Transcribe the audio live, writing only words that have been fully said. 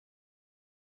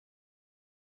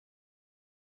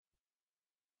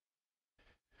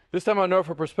This time on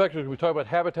Norfolk Perspectives, we talk about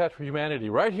Habitat for Humanity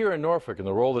right here in Norfolk and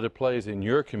the role that it plays in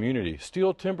your community.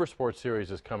 Steel Timber Sports Series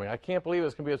is coming. I can't believe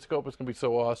it's going to be at Scope. It's going to be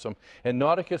so awesome. And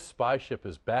Nauticus Spy Ship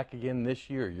is back again this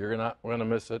year. You're not going to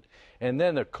miss it. And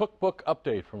then a cookbook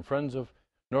update from Friends of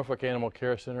Norfolk Animal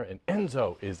Care Center. And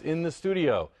Enzo is in the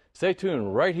studio. Stay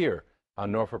tuned right here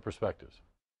on Norfolk Perspectives.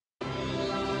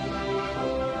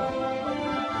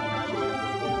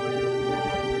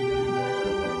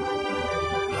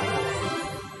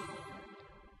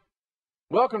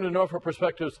 Welcome to Norfolk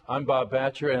Perspectives. I'm Bob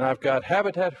Batcher, and I've got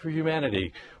Habitat for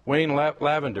Humanity, Wayne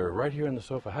Lavender, right here on the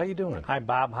sofa. How you doing? Hi,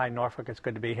 Bob. Hi, Norfolk. It's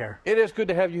good to be here. It is good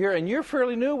to have you here, and you're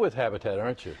fairly new with Habitat,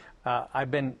 aren't you?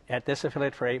 I've been at this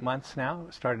affiliate for 8 months now.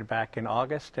 Started back in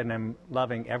August, and I'm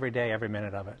loving every day, every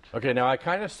minute of it. Okay, now I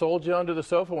kind of sold you onto the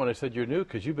sofa when I said you're new,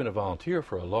 because you've been a volunteer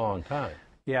for a long time.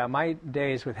 Yeah, my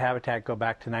days with Habitat go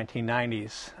back to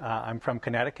 1990s. I'm from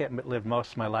Connecticut, but lived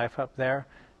most of my life up there,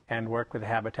 and worked with the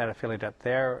Habitat affiliate up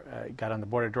there, got on the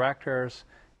board of directors,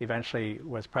 eventually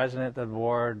was president of the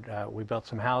board. We built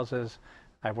some houses.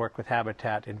 I've worked with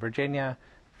Habitat in Virginia,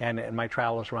 and in my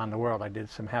travels around the world, I did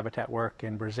some Habitat work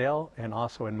in Brazil and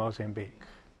also in Mozambique.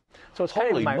 So it's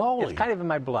kind of in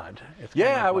my blood.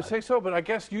 Yeah, I would say so, but I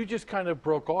guess you just kind of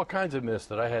broke all kinds of myths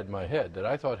that I had in my head, that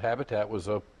I thought Habitat was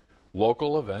a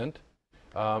local event,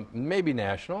 maybe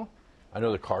national. I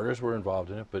know the Carters were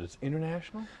involved in it, but it's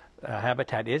international?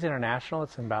 Habitat is international.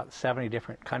 It's in about 70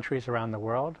 different countries around the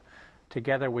world.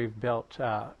 Together we've built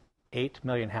 8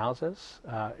 million houses.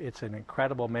 It's an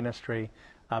incredible ministry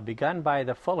begun by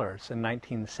the Fullers in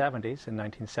 1970s, in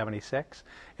 1976.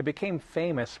 It became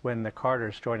famous when the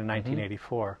Carters joined in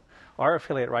 1984. Our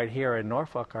affiliate right here in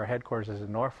Norfolk, our headquarters is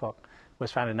in Norfolk,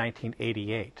 was founded in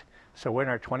 1988. So we're in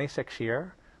our 26th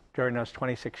year. During those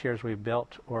 26 years we've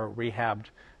built or rehabbed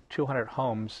 200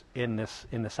 homes in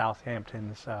the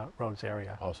Southampton Roads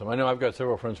area. Awesome. I know I've got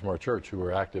several friends from our church who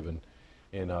are active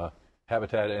in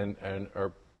Habitat and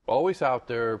are always out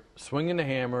there swinging the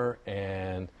hammer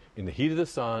and in the heat of the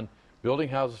sun, building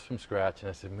houses from scratch. And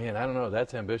I said, man, I don't know,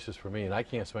 that's ambitious for me, and I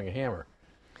can't swing a hammer.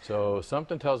 So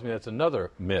something tells me that's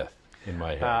another myth in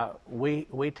my head.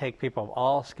 We take people of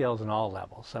all skills and all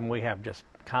levels, and we have just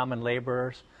common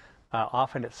laborers.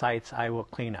 Often at sites, I will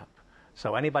clean up.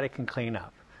 So anybody can clean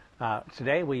up.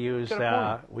 Today we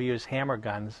use hammer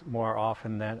guns more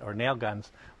often than, or nail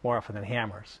guns more often than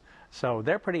hammers. So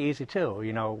they're pretty easy too.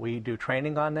 You know, we do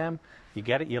training on them. You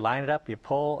get it, you line it up, you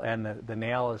pull, and the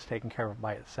nail is taken care of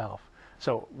by itself.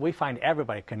 So we find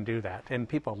everybody can do that, and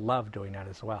people love doing that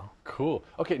as well. Cool.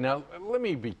 Okay, now let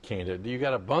me be candid. You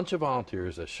got a bunch of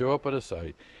volunteers that show up at a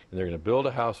site, and they're going to build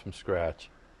a house from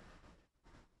scratch.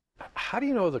 How do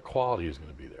you know the quality is going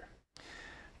to be there?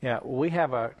 Yeah, we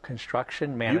have a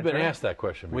construction manager. You've been asked that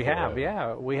question before. We have,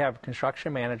 yeah. We have a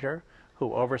construction manager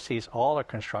who oversees all the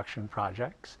construction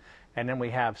projects, and then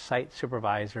we have site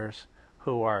supervisors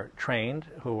who are trained,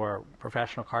 who are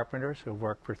professional carpenters who've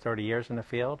worked for 30 years in the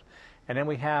field, and then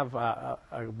we have a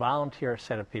volunteer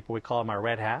set of people. We call them our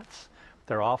red hats.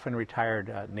 They're often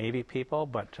retired Navy people,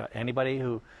 but anybody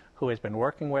who has been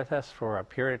working with us for a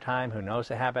period of time, who knows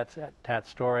the Habitat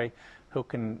story, who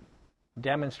can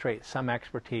demonstrate some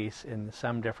expertise in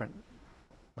some different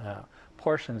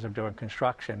portions of doing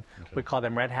construction. Okay. We call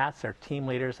them red hats. They're team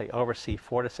leaders. They oversee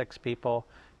 4 to 6 people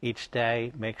each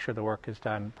day, make sure the work is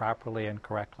done properly and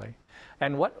correctly.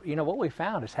 And what we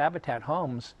found is Habitat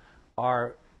homes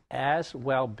are as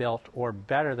well built or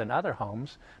better than other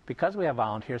homes because we have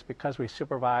volunteers, because we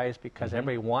supervise, because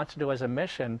everybody wants to do as a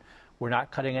mission. We're not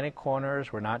cutting any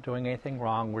corners. We're not doing anything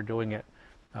wrong. We're doing it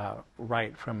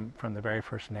right from the very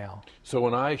first nail. So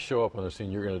when I show up on the scene,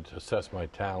 you're going to assess my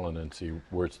talent and see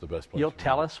where it's the best place. You'll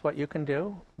tell us what you can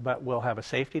do, but we'll have a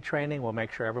safety training. We'll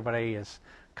make sure everybody is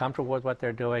comfortable with what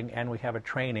they're doing, and we have a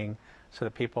training so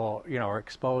that people are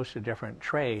exposed to different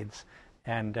trades,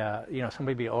 and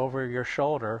somebody be over your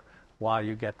shoulder while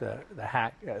you get the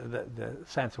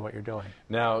sense of what you're doing.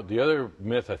 Now the other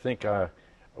myth, I think,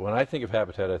 when I think of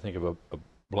Habitat, I think of a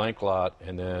blank lot,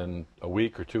 and then a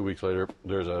week or 2 weeks later,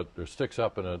 there's sticks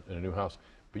up in a new house.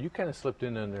 But you kind of slipped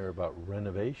in there about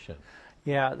renovation.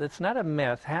 Yeah, that's not a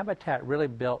myth. Habitat really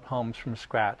built homes from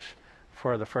scratch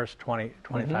for the first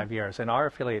 25 years, and our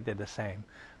affiliate did the same.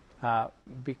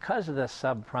 Because of the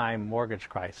subprime mortgage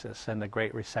crisis and the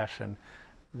Great Recession,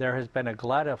 there has been a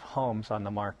glut of homes on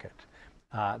the market.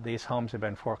 These homes have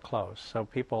been foreclosed, so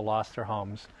people lost their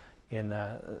homes in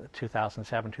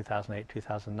 2007, 2008,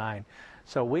 2009.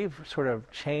 So we've sort of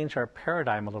changed our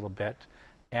paradigm a little bit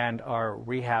and are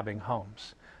rehabbing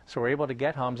homes. So we're able to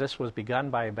get homes. This was begun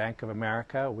by Bank of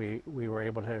America. We were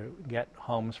able to get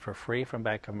homes for free from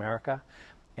Bank of America.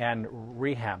 and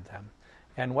rehab them.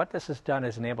 And what this has done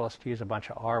is enable us to use a bunch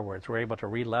of R words. We're able to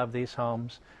re-love these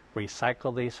homes,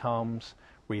 recycle these homes,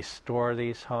 restore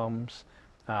these homes,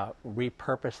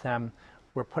 repurpose them.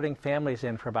 We're putting families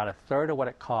in for about a third of what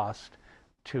it costs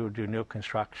to do new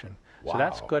construction. Wow. So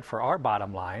that's good for our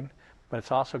bottom line, but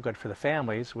it's also good for the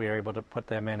families. We are able to put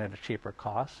them in at a cheaper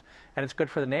cost, and it's good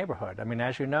for the neighborhood. I mean,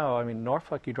 as you know, I mean,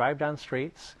 Norfolk, you drive down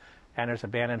streets and there's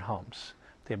abandoned homes.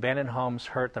 The abandoned homes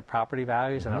hurt the property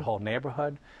values in a whole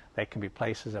neighborhood. They can be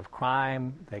places of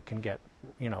crime. They can get,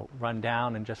 run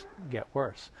down and just get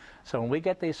worse. So when we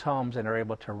get these homes and are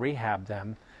able to rehab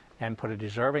them and put a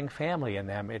deserving family in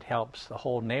them, it helps the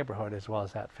whole neighborhood as well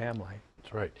as that family.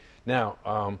 That's right.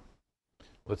 Now,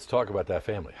 let's talk about that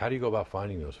family. How do you go about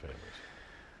finding those families?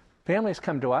 Families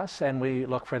come to us and we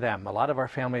look for them. A lot of our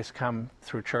families come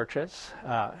through churches.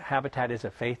 Habitat is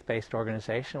a faith-based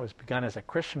organization. It was begun as a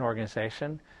Christian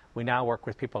organization. We now work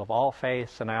with people of all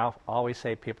faiths, and I always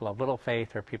say people of little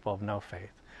faith or people of no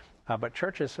faith. But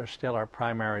churches are still our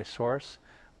primary source.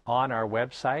 On our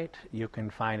website, you can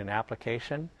find an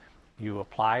application. You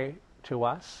apply to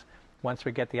us. Once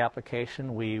we get the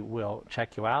application, we will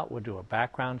check you out. We'll do a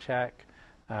background check.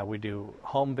 We do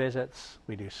home visits.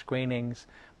 We do screenings.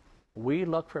 We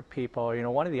look for people.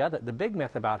 One of the big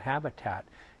myth about Habitat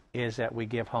is that we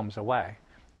give homes away.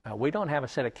 We don't have a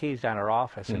set of keys down our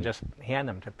office and just hand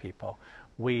them to people.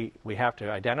 We have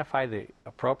to identify the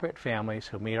appropriate families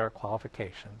who meet our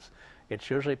qualifications. It's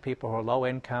usually people who are low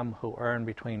income who earn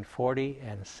between 40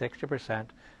 and 60%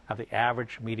 of the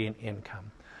average median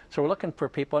income. So we're looking for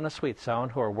people in a sweet zone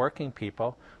who are working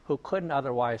people who couldn't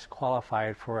otherwise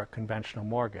qualify for a conventional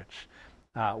mortgage.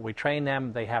 We train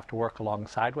them. They have to work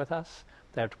alongside with us.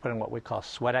 They have to put in what we call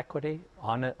sweat equity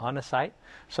on the site.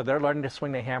 So they're learning to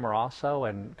swing the hammer also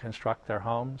and construct their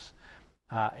homes.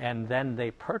 And then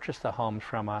they purchase the homes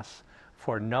from us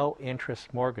for no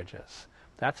interest mortgages.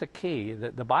 That's a key.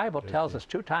 The Bible tells us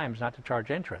 2 times not to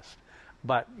charge interest.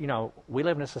 But, we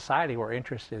live in a society where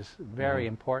interest is very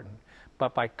important.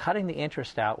 But by cutting the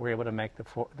interest out, we're able to make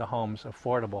the homes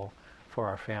affordable for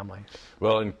our families.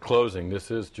 Well, in closing,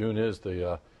 June is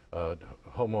the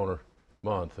homeowner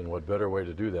month, and what better way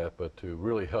to do that but to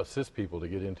really assist people to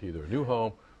get into either a new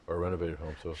home or a renovated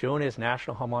home. So June is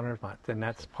National Homeowners Month, and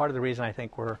that's part of the reason I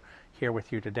think we're here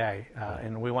with you today.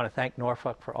 And we want to thank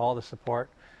Norfolk for all the support.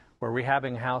 We're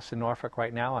rehabbing a house in Norfolk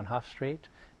right now on Huff Street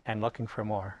and looking for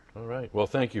more. All right. Well,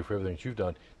 thank you for everything that you've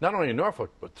done, not only in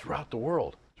Norfolk, but throughout the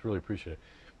world. It's really appreciated.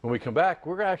 When we come back,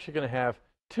 we're actually going to have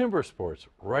timber sports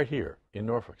right here in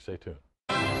Norfolk. Stay tuned.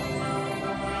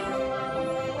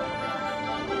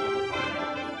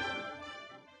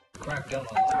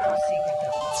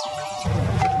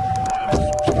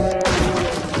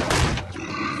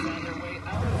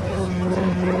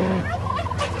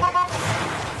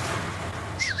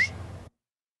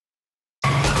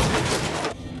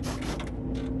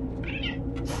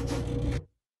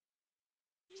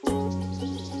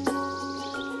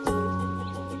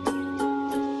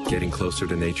 Getting closer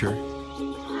to nature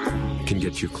can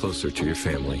get you closer to your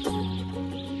family.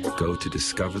 Go to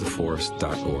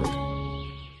discovertheforest.org.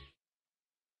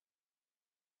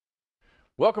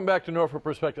 Welcome back to Norfolk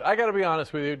Perspective. I got to be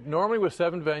honest with you. Normally with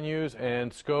 7 venues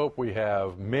and scope, we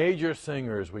have major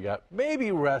singers. We got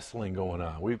maybe wrestling going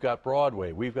on. We've got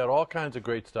Broadway. We've got all kinds of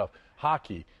great stuff.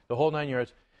 Hockey, the whole 9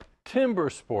 yards. Timber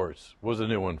sports was a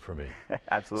new one for me.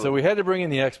 Absolutely. So we had to bring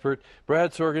in the expert.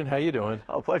 Brad Sorgan, how you doing?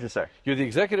 Oh, pleasure, sir. You're the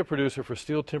executive producer for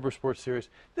Steel Timber Sports Series.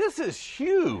 This is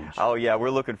huge. Oh, yeah, we're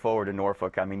looking forward to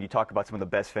Norfolk. I mean, you talk about some of the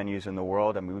best venues in the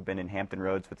world. I mean, we've been in Hampton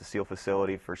Roads with the Steel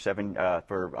facility for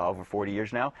over 40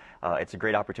 years now. It's a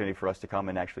great opportunity for us to come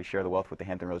and actually share the wealth with the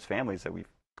Hampton Roads families that we've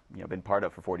been part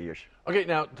of for 40 years. Okay,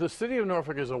 now, the city of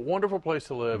Norfolk is a wonderful place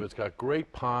to live. It's got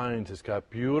great pines. It's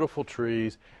got beautiful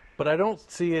trees. But I don't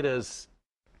see it as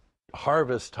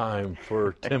harvest time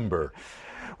for timber.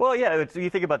 Well, yeah, you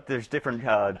think about there's different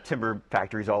timber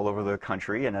factories all over the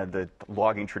country, and the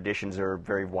logging traditions are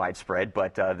very widespread,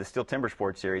 but the Steel Timber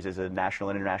Sports Series is a national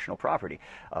and international property.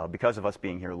 Because of us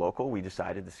being here local, we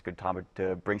decided this is a good time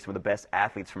to bring some of the best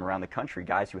athletes from around the country,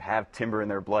 guys who have timber in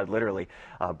their blood, literally,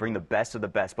 bring the best of the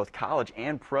best, both college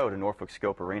and pro, to Norfolk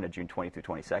Scope Arena June 20th through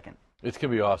 22nd. It's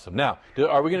going to be awesome. Now,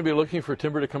 are we going to be looking for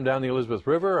timber to come down the Elizabeth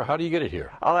River, or how do you get it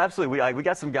here? Oh, absolutely. We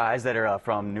got some guys that are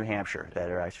from New Hampshire that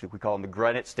are actually, we call them the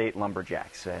Granite State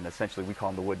Lumberjacks, and essentially we call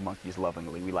them the wood monkeys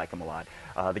lovingly. We like them a lot.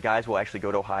 The guys will actually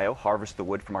go to Ohio, harvest the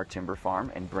wood from our timber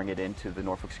farm, and bring it into the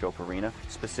Norfolk Scope Arena,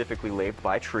 specifically laid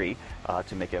by tree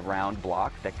to make a round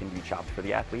block that can be chopped for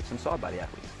the athletes and sawed by the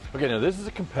athletes. Okay, now this is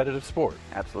a competitive sport.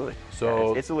 Absolutely.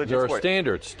 So it's a legit there are sport.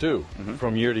 standards, too,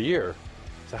 from year to year.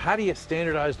 So how do you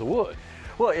standardize the wood?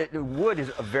 Well, wood is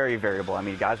very variable. I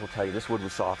mean, guys will tell you this wood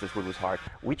was soft, this wood was hard.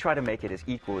 We try to make it as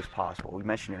equal as possible. We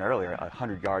mentioned it earlier,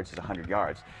 100 yards is 100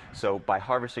 yards. So by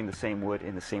harvesting the same wood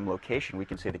in the same location, we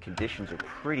can say the conditions are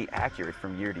pretty accurate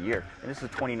from year to year. And this is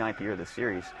the 29th year of the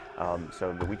series,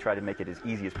 so we try to make it as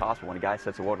easy as possible. When a guy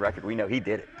sets a world record, we know he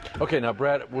did it. Okay, now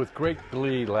Brad, with great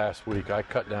glee last week, I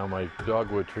cut down my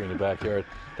dogwood tree in the backyard.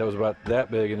 That was about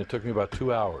that big, and it took me about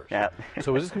 2 hours. Yeah.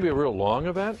 So is this going to be a real long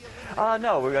event?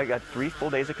 No, we got 3 full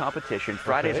days of competition.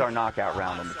 Friday's our knockout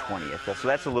round on the 20th, so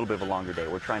that's a little bit of a longer day.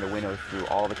 We're trying to winnow through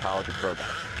all the college and pro guys.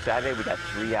 Saturday, we got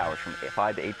 3 hours from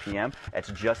 5 to 8 p.m. That's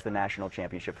just the national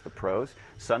championship for the pros.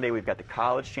 Sunday, we've got the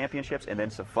college championships, and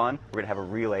then some fun. We're going to have a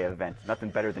relay event. Nothing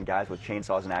better than guys with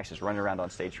chainsaws and axes running around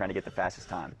on stage trying to get the fastest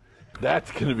time.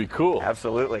 That's going to be cool.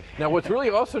 Absolutely. Now, what's really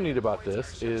also neat about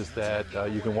this is that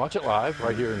you can watch it live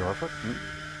right here in Norfolk,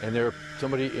 and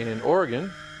somebody in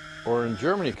Oregon or in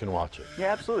Germany can watch it.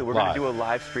 Yeah, absolutely. We're going to do a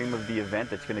live stream of the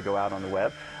event that's going to go out on the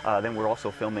web. Then we're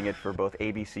also filming it for both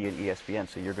ABC and ESPN,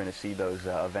 so you're going to see those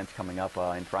events coming up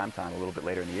in prime time a little bit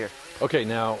later in the year. Okay,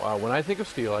 now, when I think of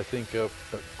steel, I think of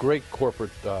a great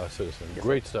corporate citizen,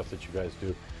 great stuff that you guys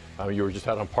do. You were just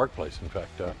out on Park Place, in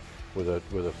fact, with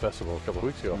a festival a couple of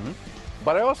weeks ago.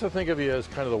 But I also think of you as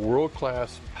kind of the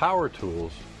world-class power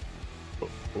tools.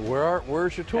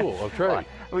 Where's your tool of trade?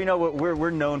 Well, you know,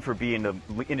 we're known for being the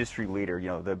industry leader, you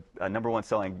know, the #1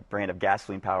 selling brand of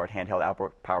gasoline-powered handheld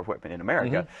outboard power equipment in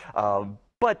America.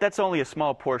 But that's only a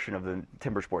small portion of the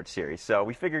Timber Sports series. So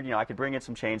we figured, you know, I could bring in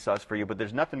some chainsaws for you, but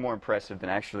there's nothing more impressive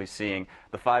than actually seeing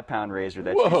the 5-pound razor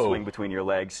that you swing between your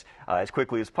legs as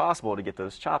quickly as possible to get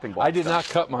those chopping blocks. I did not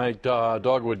cut my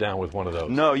dogwood down with one of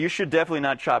those. No, you should definitely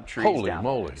not chop trees down. Holy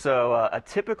moly. So a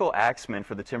typical axeman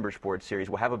for the Timber Sports series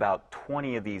will have about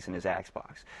 20 of these in his axe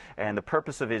box. And the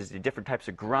purpose of it is different types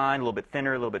of grind, a little bit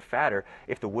thinner, a little bit fatter.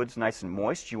 If the wood's nice and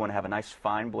moist, you want to have a nice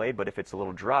fine blade, but if it's a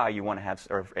little dry, you want to have,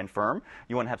 and firm,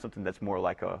 you want to have something that's more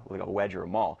like a wedge or a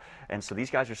maul. And so these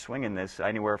guys are swinging this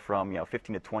anywhere from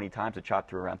 15 to 20 times to chop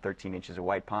through around 13 inches of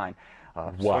white pine.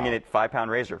 Swinging it 5-pound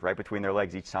razor right between their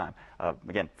legs each time.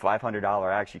 Again,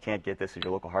 $500 axe. You can't get this at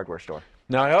your local hardware store.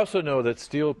 Now, I also know that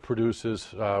steel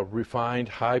produces refined,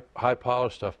 high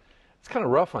polished stuff. It's kind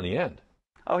of rough on the end.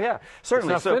 Oh, yeah,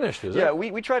 certainly. It's not finished, is it? Yeah,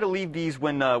 we try to leave these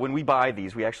when we buy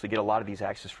these. We actually get a lot of these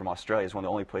axes from Australia. It's one of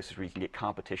the only places where you can get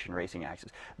competition racing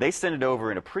axes. They send it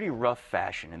over in a pretty rough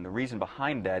fashion, and the reason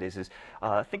behind that is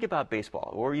think about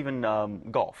baseball or even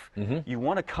golf. You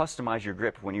want to customize your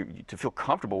grip to feel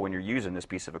comfortable when you're using this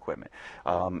piece of equipment.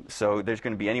 So there's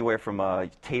going to be anywhere from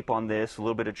tape on this, a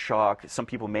little bit of chalk. Some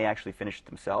people may actually finish it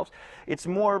themselves. It's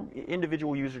more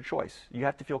individual user choice. You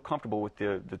have to feel comfortable with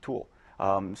the tool.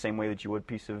 Same way that you would a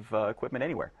piece of equipment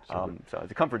anywhere. So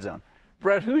it's a comfort zone.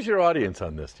 Brad, who's your audience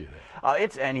on this, do you think?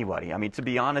 It's anybody. I mean, to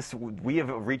be honest, we have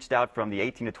reached out from the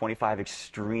 18 to 25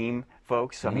 extreme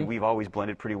folks. I mean, we've always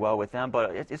blended pretty well with them,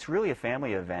 but it's really a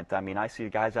family event. I mean, I see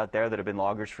guys out there that have been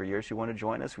loggers for years who want to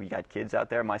join us. We got kids out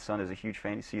there. My son is a huge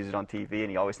fan. He sees it on TV, and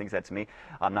he always thinks that's me.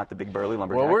 I'm not the big burly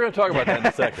lumberjack. Well, we're going to talk about that in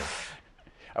a second.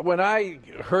 When I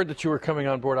heard that you were coming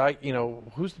on board,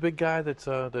 who's the big guy that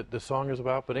the song is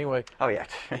about? But anyway, oh yeah,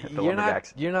 the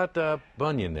lumberjacks. You're not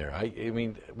Bunyan there. I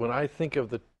mean, when I think of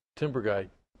the timber guy,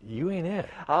 you ain't it.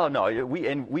 Oh no,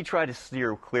 we try to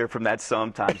steer clear from that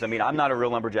sometimes. I mean, I'm not a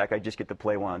real lumberjack. I just get to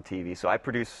play one on TV. So I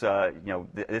produce,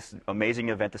 this amazing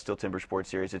event, the Steel Timber Sports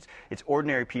Series. It's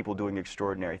ordinary people doing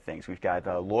extraordinary things. We've got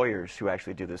lawyers who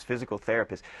actually do this, physical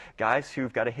therapists, guys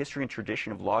who've got a history and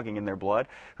tradition of logging in their blood,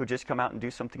 who just come out and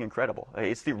do something incredible.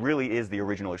 Really is the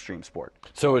original extreme sport.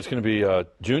 So it's going to be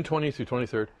June 20th through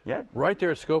 23rd. Yeah. Right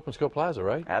there at Scope and Scope Plaza,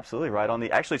 right? Absolutely, right on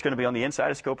the. Actually, it's going to be on the inside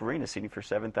of Scope Arena, seating for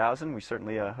 7,000. We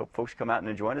certainly hope folks come out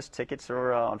and join us. Tickets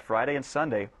are on Friday and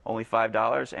Sunday, only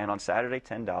 $5, and on Saturday,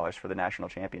 $10 for the national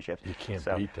championships. You can't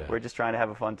beat that. We're just trying to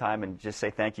have a fun time and just say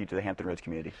thank you to the Hampton Roads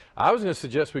community. I was going to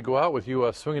suggest we go out with you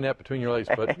swinging that between your legs,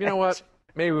 but you know what?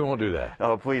 Maybe we won't do that.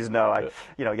 Oh, please no.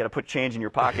 You got to put change in your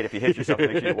pocket if you hit yourself.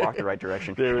 Make sure you walk the right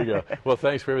direction. There we go. Well,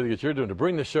 thanks for everything that you're doing to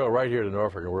bring the show right here to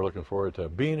Norfolk, and we're looking forward to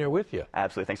being there with you.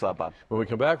 Absolutely. Thanks a lot, Bob. When we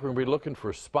come back, we're going to be looking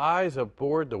for spies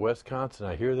aboard the Wisconsin.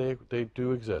 I hear they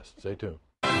do exist. Stay tuned.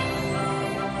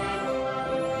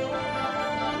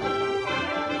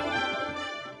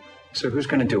 So who's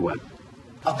going to do what?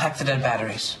 I'll pack the dead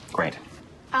batteries. Great.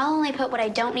 I'll only put what I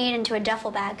don't need into a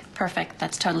duffel bag. Perfect.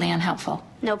 That's totally unhelpful.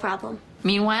 No problem.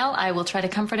 Meanwhile, I will try to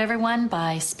comfort everyone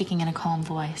by speaking in a calm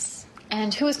voice.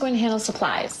 And who is going to handle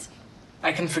supplies?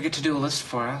 I can forget to do a list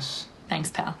for us.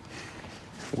 Thanks, pal.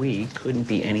 We couldn't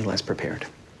be any less prepared.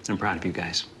 I'm proud of you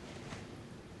guys.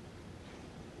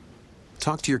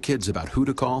 Talk to your kids about who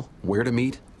to call, where to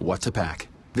meet, what to pack.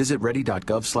 Visit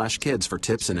ready.gov/kids for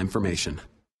tips and information.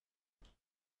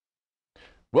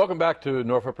 Welcome back to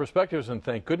Norfolk Perspectives, and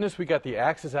thank goodness we got the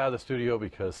axes out of the studio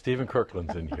because Stephen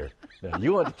Kirkland's in here. Now,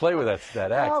 you wanted to play with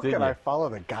that axe, How didn't can you? I follow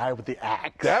the guy with the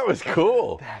axe? That was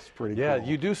cool. That's pretty yeah, cool.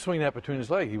 you do swing that between his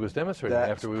legs. He was demonstrating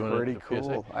after we went pretty to the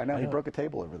cool. PSA. I know, he broke a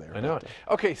table over there. I know.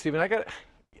 Okay, Stephen,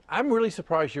 I'm really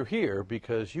surprised you're here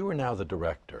because you are now the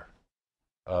director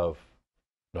of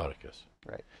Nauticus.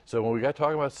 Right. So when we got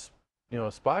talking about,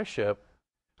 a spy ship,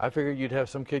 I figured you'd have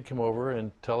some kid come over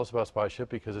and tell us about spy ship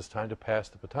because it's time to pass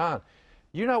the baton.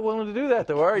 You're not willing to do that,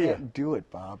 though, are you? I can't do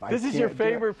it, Bob. This is your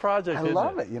favorite project, I isn't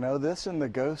love it. This and the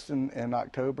Ghost in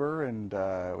October, and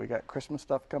we got Christmas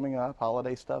stuff coming up,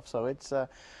 holiday stuff. So it's,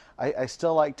 I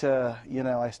still like to,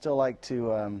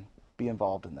 be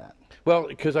involved in that. Well,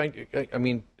 because I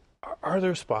mean, are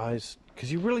there spies?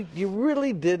 Because you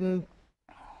really didn't.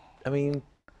 I mean,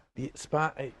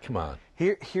 spy. Come on.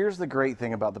 Here's the great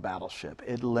thing about the battleship.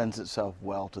 It lends itself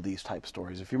well to these type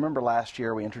stories. If you remember last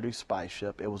year, we introduced Spy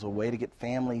Ship. It was a way to get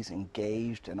families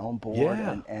engaged and on board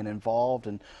and involved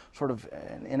and sort of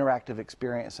an interactive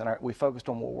experience. And we focused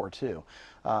on World War II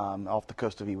off the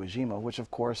coast of Iwo Jima, which, of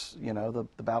course, the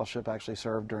battleship actually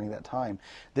served during that time.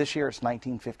 This year, it's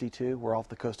 1952. We're off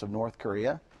the coast of North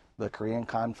Korea, the Korean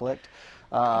conflict.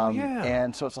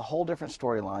 And so it's a whole different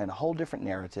storyline, a whole different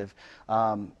narrative.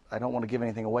 I don't want to give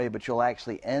anything away, but you'll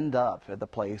actually end up at the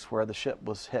place where the ship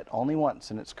was hit only once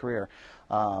in its career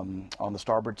on the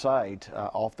starboard side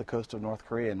off the coast of North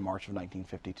Korea in March of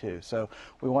 1952. So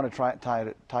we want to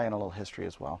tie in a little history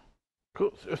as well.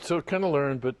 Cool. So kind of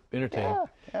learn, but entertain.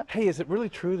 Yeah. Hey, is it really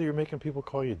true that you're making people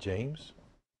call you James?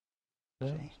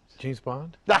 No? James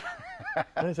Bond?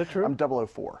 Is that true? I'm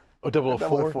 004. Oh,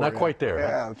 004? Not quite there.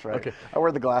 Yeah, that's right. Okay. I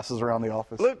wear the glasses around the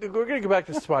office. Look, we're going to go back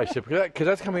to Spy Ship because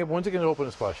that's coming up. When's it going to open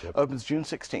a Spy Ship? Opens June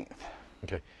 16th.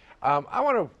 Okay. I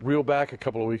want to reel back a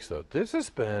couple of weeks, though. This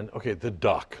has been, the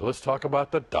Duck. Let's talk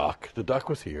about the Duck. The Duck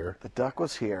was here. The Duck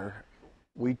was here.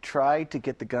 We tried to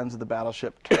get the guns of the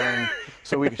battleship turned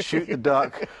so we could shoot the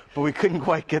Duck, but we couldn't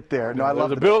quite get there. No, I love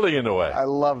the building in the way. I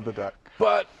love the Duck.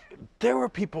 But there were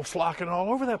people flocking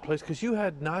all over that place because you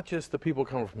had not just the people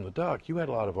coming from the Duck. You had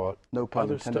a lot of no pun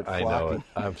other intended. I know it.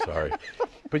 I'm sorry,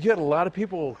 but you had a lot of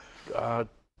people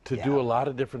to do a lot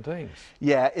of different things.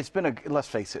 Yeah, let's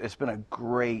face it, it's been a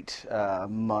great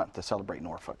month to celebrate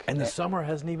Norfolk. And the summer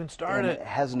hasn't even started. It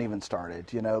hasn't even started,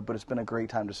 but it's been a great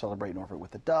time to celebrate Norfolk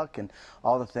with the Duck and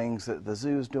all the things that the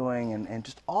zoo's doing and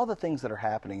just all the things that are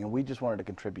happening. And we just wanted to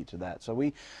contribute to that. So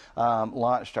we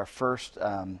launched our first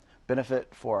benefit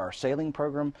for our sailing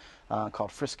program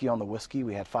called Frisky on the Whiskey.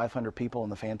 We had 500 people in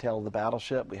the fantail of the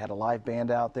battleship. We had a live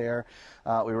band out there.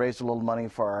 We raised a little money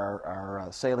for our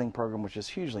sailing program, which is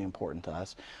hugely important to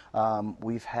us.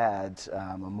 We've had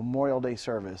a Memorial Day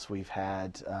service. We've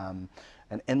had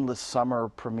an Endless Summer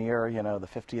premiere, the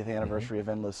 50th anniversary of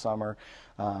Endless Summer.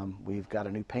 We've got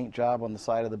a new paint job on the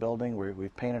side of the building.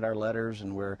 We've painted our letters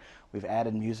and we've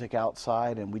added music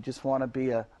outside, and we just want to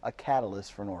be a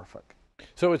catalyst for Norfolk.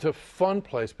 So it's a fun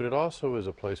place, but it also is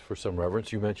a place for some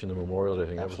reverence. You mentioned the Memorial Day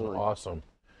thing. Absolutely. That was awesome.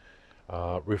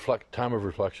 Time of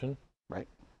reflection. Right.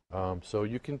 So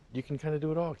you can kind of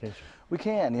do it all, can't you? We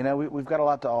can. We've got a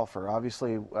lot to offer.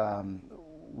 Obviously,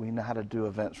 we know how to do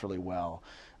events really well.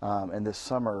 And this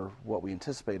summer, what we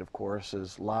anticipate, of course,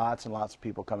 is lots and lots of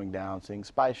people coming down, seeing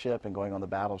Spy Ship and going on the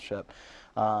battleship.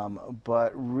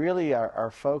 But really,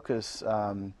 our focus,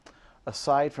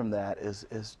 aside from that,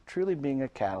 is truly being a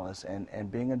catalyst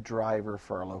and being a driver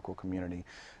for our local community.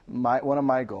 One of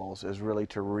my goals is really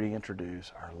to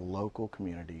reintroduce our local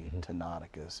community to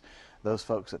Nauticus. Those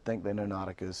folks that think they know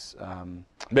Nauticus,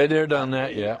 been there, done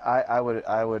that, yeah. I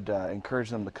would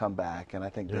encourage them to come back, and I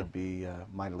think they'd be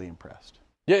mightily impressed.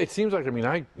 Yeah, it seems like,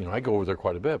 I go over there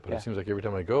quite a bit, but it seems like every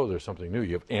time I go, there's something new.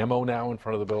 You have ammo now in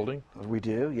front of the building? We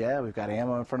do, yeah. We've got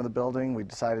ammo in front of the building. We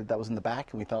decided that was in the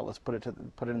back, and we thought let's put it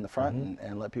in the front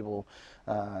and let people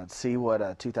see what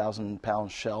a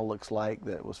 2,000-pound shell looks like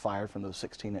that was fired from those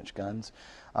 16-inch guns.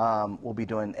 We'll be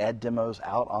doing ed demos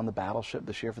out on the battleship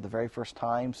this year for the very first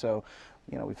time. So,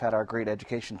 we've had our great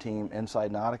education team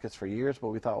inside Nauticus for years, but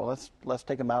we thought, well, let's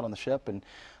take them out on the ship. And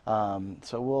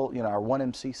so we'll, our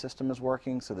 1MC system is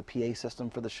working, so the PA system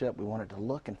for the ship, we want it to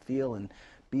look and feel and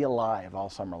be alive all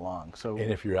summer long. So, and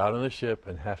if you're out on the ship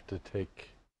and have to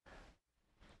take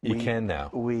You can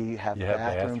now. We have You have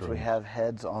bathrooms. We bathrooms. have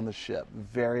heads on the ship.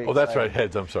 Very Oh, that's exciting. right,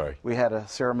 heads. I'm sorry. We had a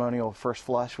ceremonial first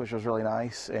flush, which was really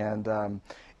nice, and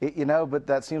but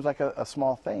that seems like a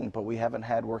small thing. But we haven't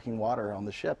had working water on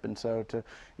the ship, and so to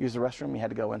use the restroom, you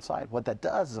had to go inside. What that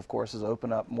does, of course, is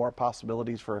open up more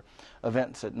possibilities for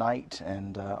events at night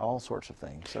and all sorts of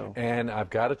things. So. And I've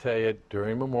got to tell you,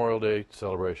 during Memorial Day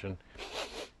celebration,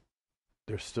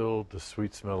 there's still the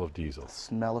sweet smell of diesel.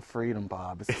 Smell of freedom,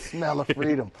 Bob. It's the smell of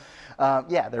freedom.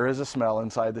 Yeah, there is a smell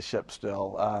inside the ship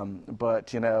still,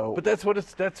 but But that's what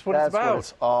it's about. That's what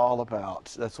it's all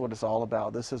about. That's what it's all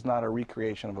about. This is not a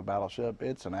recreation of a battleship.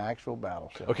 It's an actual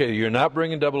battleship. Okay, you're not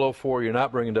bringing 004. You're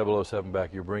not bringing 007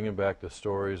 back. You're bringing back the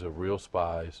stories of real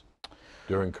spies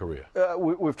during Korea.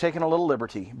 We've taken a little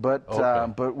liberty, but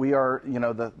Okay. but we are,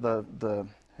 the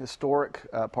historic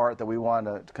part that we want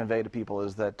to convey to people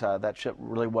is that that ship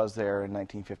really was there in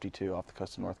 1952 off the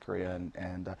coast of North Korea,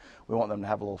 and we want them to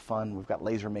have a little fun. We've got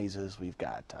laser mazes. We've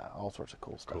got all sorts of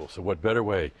cool stuff. Cool. So what better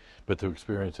way but to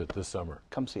experience it this summer?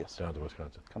 Come see us. Down to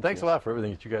Wisconsin. Come Thanks see a us. lot for everything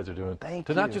that you guys are doing. Thank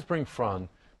to not you. just bring fun,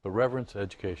 but reverence,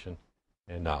 education,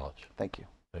 and knowledge. Thank you.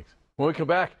 Thanks. When we come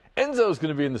back, Enzo's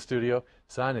going to be in the studio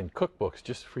signing cookbooks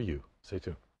just for you. Stay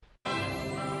tuned.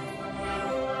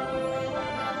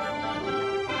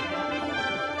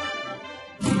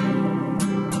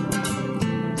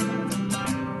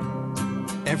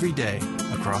 Every day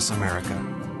across America,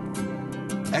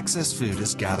 excess food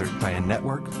is gathered by a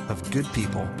network of good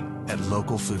people at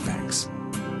local food banks,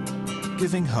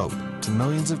 giving hope to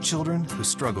millions of children who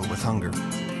struggle with hunger.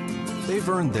 They've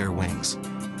earned their wings,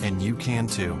 and you can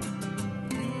too.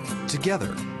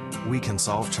 Together, we can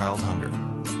solve child hunger.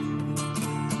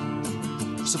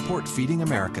 Support Feeding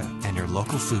America and your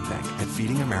local food bank at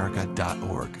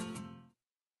feedingamerica.org.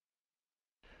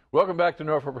 Welcome back to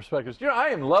Norfolk Perspectives. I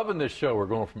am loving this show. We're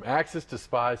going from Axis to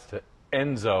Spies to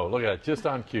Enzo. Look at it, just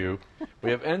on cue. We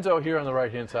have Enzo here on the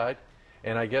right-hand side,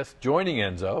 and I guess joining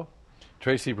Enzo,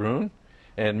 Tracy Brune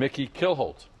and Mickey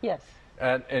Kilholtz. Yes.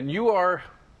 And you are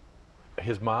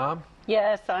his mom?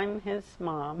 Yes, I'm his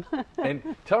mom.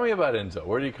 And tell me about Enzo.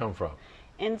 Where did he come from?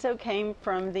 Enzo came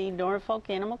from the Norfolk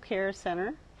Animal Care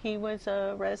Center. He was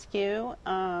a rescue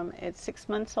at 6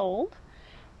 months old,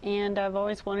 and I've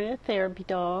always wanted a therapy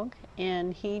dog,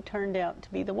 and he turned out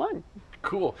to be the one.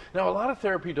 Cool. Now, a lot of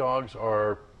therapy dogs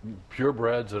are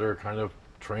purebreds that are kind of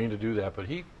trained to do that, but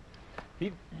he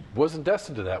wasn't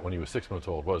destined to that when he was 6 months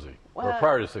old, was he? Or Well,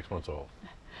 prior to 6 months old?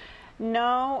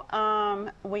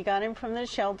 No, we got him from the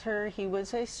shelter. He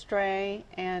was a stray,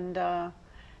 and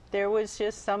there was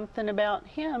just something about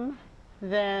him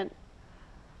that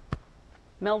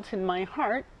melted my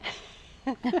heart.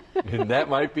 And that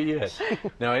might be it.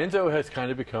 Now, Enzo has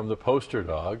kind of become the poster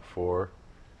dog for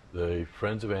the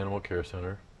Friends of Animal Care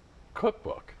Center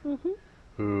cookbook,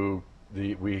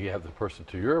 we have the person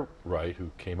to your right who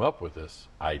came up with this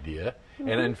idea. And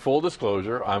in full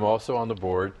disclosure, I'm also on the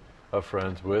board of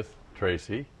Friends with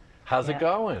Tracy. How's it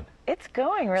going? It's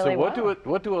going really well. So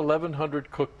what do 1,100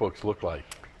 cookbooks look like?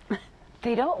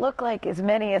 They don't look like as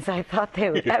many as I thought they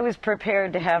would. I was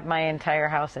prepared to have my entire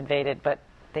house invaded, but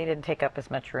they didn't take up as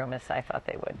much room as I thought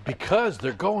they would. Because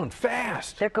they're going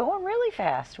fast. They're going really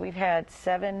fast. We've had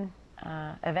 7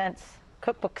 events,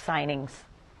 cookbook signings,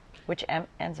 which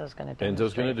Enzo's going to do.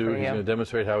 Enzo's going to do. He's going to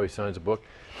demonstrate how he signs a book.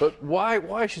 But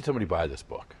why should somebody buy this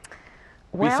book?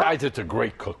 Well, besides, it's a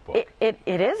great cookbook. It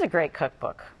is a great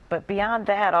cookbook. But beyond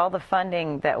that, all the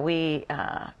funding that we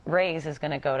raise is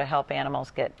going to go to help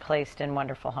animals get placed in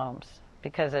wonderful homes.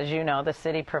 Because, as you know, the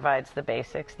city provides the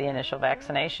basics, the initial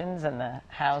vaccinations and the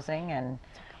housing. And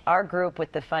our group,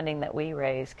 with the funding that we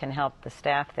raise, can help the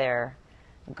staff there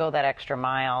go that extra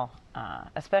mile,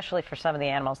 especially for some of the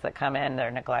animals that come in.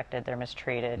 They're neglected, they're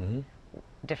mistreated,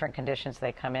 different conditions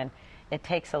they come in. It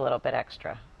takes a little bit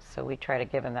extra. So we try to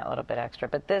give them that little bit extra.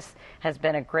 But this has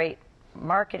been a great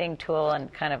marketing tool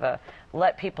and kind of a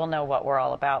let people know what we're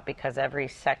all about, because every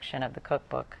section of the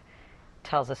cookbook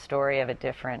tells a story of a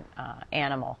different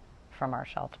animal from our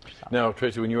shelter. So. Now,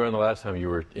 Tracy, when you were on the last time,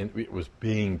 it was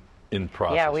being in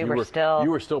process. Yeah, you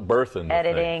were still birthing the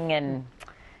editing thing. and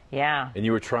yeah. And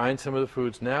you were trying some of the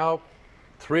foods. Now,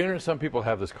 300 and some people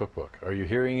have this cookbook. Are you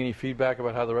hearing any feedback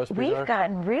about how the recipes are? We've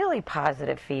gotten really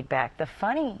positive feedback. The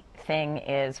funny thing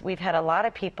is we've had a lot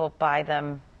of people buy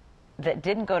them that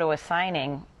didn't go to a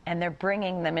signing, and they're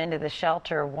bringing them into the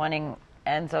shelter wanting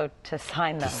Enzo to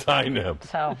sign them. To sign them.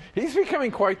 So he's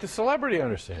becoming quite the celebrity, I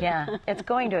understand. Yeah, it's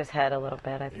going to his head a little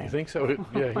bit, I think. You think so?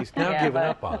 Yeah, he's now giving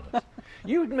up on us.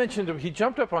 You mentioned he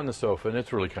jumped up on the sofa, and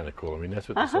it's really kind of cool. I mean, that's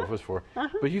what the sofa's for.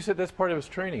 But you said that's part of his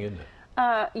training, isn't it?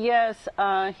 Yes,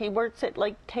 he works at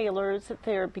Lake Taylor as a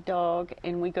therapy dog,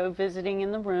 and we go visiting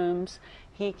in the rooms.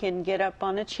 He can get up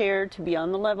on a chair to be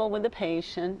on the level with the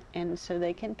patient, and so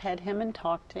they can pet him and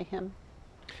talk to him.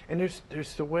 And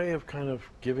there's the way of kind of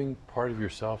giving part of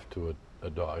yourself to a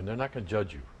dog, and they're not going to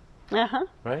judge you. Uh-huh.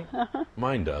 Right? Uh-huh.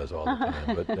 Mine does all the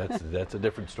time, but that's a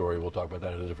different story. We'll talk about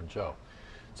that in a different show.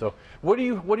 So, what do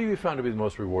you found to be the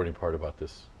most rewarding part about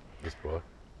this book?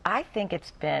 I think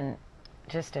it's been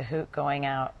just a hoot going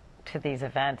out to these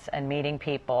events and meeting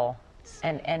people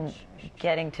and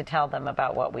getting to tell them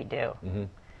about what we do. Mm-hmm.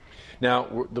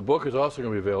 Now, the book is also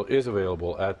going to be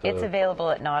available at the... It's available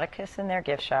at Nauticus in their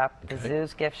gift shop, the Okay.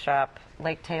 zoo's gift shop,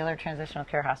 Lake Taylor Transitional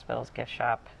Care Hospital's gift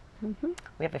shop. Mm-hmm.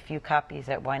 We have a few copies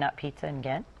at Why Not Pizza in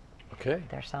Ghent. Okay.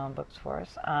 They're selling books for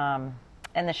us.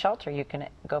 And the shelter, you can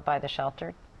go by the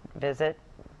shelter, visit,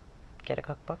 get a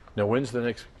cookbook. Now, when's the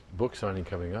next book signing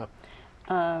coming up?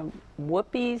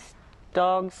 Whoopi's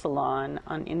Dog Salon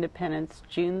on Independence,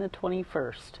 June the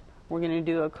 21st. We're going to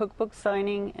do a cookbook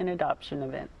signing and adoption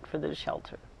event for the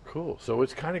shelter. Cool. So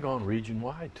it's kind of gone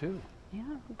region-wide, too. Yeah.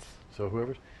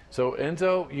 So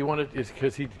Enzo, you want to,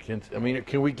 because he can, I mean,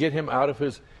 can we get him out of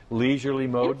his leisurely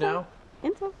mode now?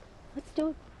 Enzo, let's do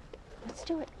it. Let's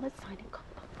do it. Let's sign a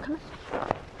cookbook. Come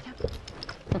on. Yeah.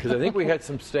 Because I think we had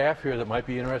some staff here that might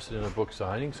be interested in a book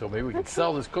signing, so maybe we can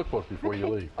sell this cookbook before you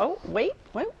leave. Oh, wait.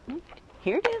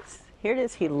 Here it is. Here it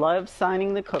is. He loves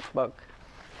signing the cookbook.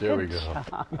 There we go.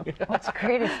 What's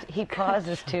great is he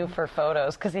pauses too for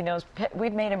photos because he knows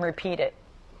we've made him repeat it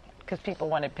because people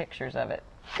wanted pictures of it.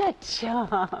 Good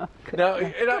job. Now,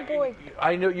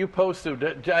 I know you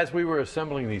posted, as we were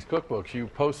assembling these cookbooks, you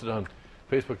posted on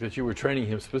Facebook that you were training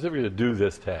him specifically to do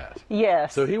this task.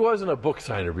 Yes. So he wasn't a book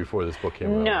signer before this book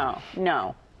came out.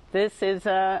 No. This is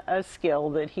a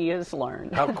skill that he has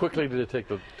learned. How quickly did it take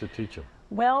to teach him?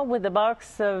 Well, with a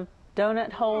box of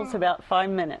donut holes, about 5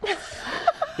 minutes.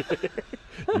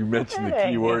 You mentioned the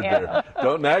key word there.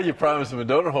 Now you promised him a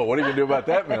donut hole. What are you going to do about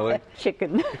that, Millie?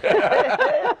 Chicken.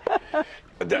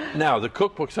 Now, the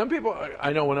cookbook, some people,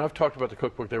 I know when I've talked about the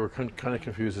cookbook, they were kind of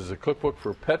confused. Is it a cookbook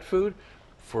for pet food,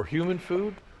 for human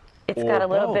food? It's got a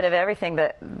little bit of everything.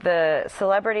 The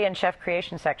celebrity and chef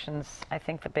creation sections, I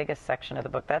think the biggest section of the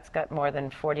book, that's got more than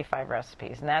 45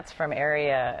 recipes. And that's from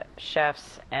area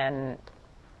chefs and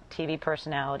TV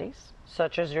personalities,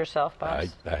 such as yourself, Bob.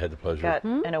 I had the pleasure. Got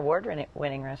an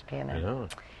award-winning recipe in there. I know.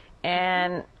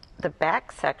 And the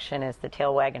back section is the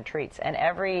tail wagging treats. And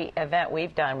every event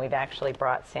we've done, we've actually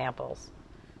brought samples.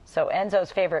 So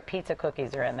Enzo's favorite pizza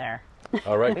cookies are in there.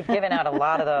 All right. We've given out a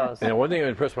lot of those. And one thing that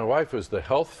impressed my wife was the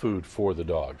health food for the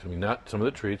dogs. I mean, not some of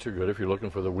the treats are good if you're looking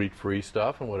for the wheat-free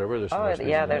stuff and whatever. There's some recipes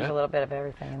yeah, in there's that. a little bit of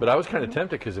everything. But I was kind of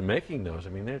tempted because in making those, I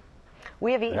mean,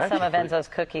 we have eaten some of Enzo's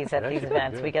cookies at these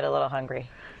events. Good. We get a little hungry.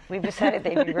 We've decided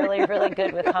they'd be really, really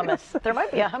good with hummus. There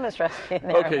might be a hummus recipe in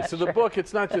there. Okay, so the book,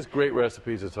 it's not just great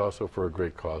recipes, it's also for a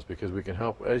great cause because we can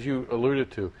help, as you alluded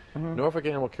to, Norfolk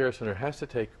Animal Care Center has to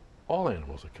take all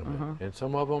animals that come in, and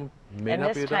some of them may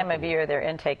not be adoptable. And this time of year, their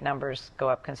intake numbers go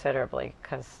up considerably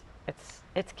because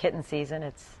it's kitten season,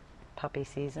 it's puppy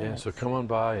season. Yeah, so come on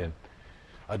by and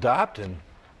adopt and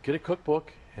get a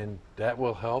cookbook, and that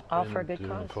will help. All for a good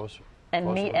cause.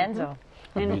 And meet Enzo.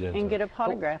 And get a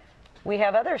potograph. We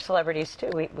have other celebrities, too.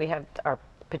 We have our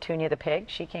Petunia the pig.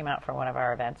 She came out for one of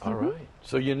our events. All right.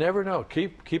 So you never know.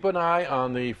 Keep an eye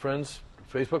on the Friends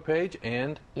Facebook page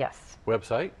and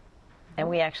website. And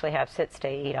we actually have Sit,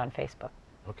 Stay, Eat on Facebook.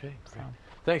 Okay, great.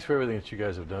 Thanks for everything that you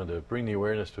guys have done to bring the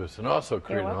awareness to us and also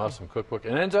create an awesome cookbook.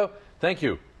 And Enzo, thank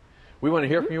you. We want to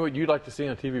hear from you what you'd like to see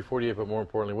on TV 48, but more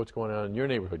importantly, what's going on in your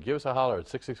neighborhood. Give us a holler at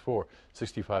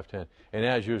 664-6510. And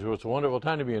as usual, it's a wonderful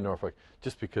time to be in Norfolk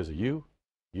just because of you,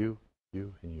 and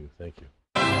you. Thank you.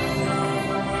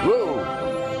 Whoa!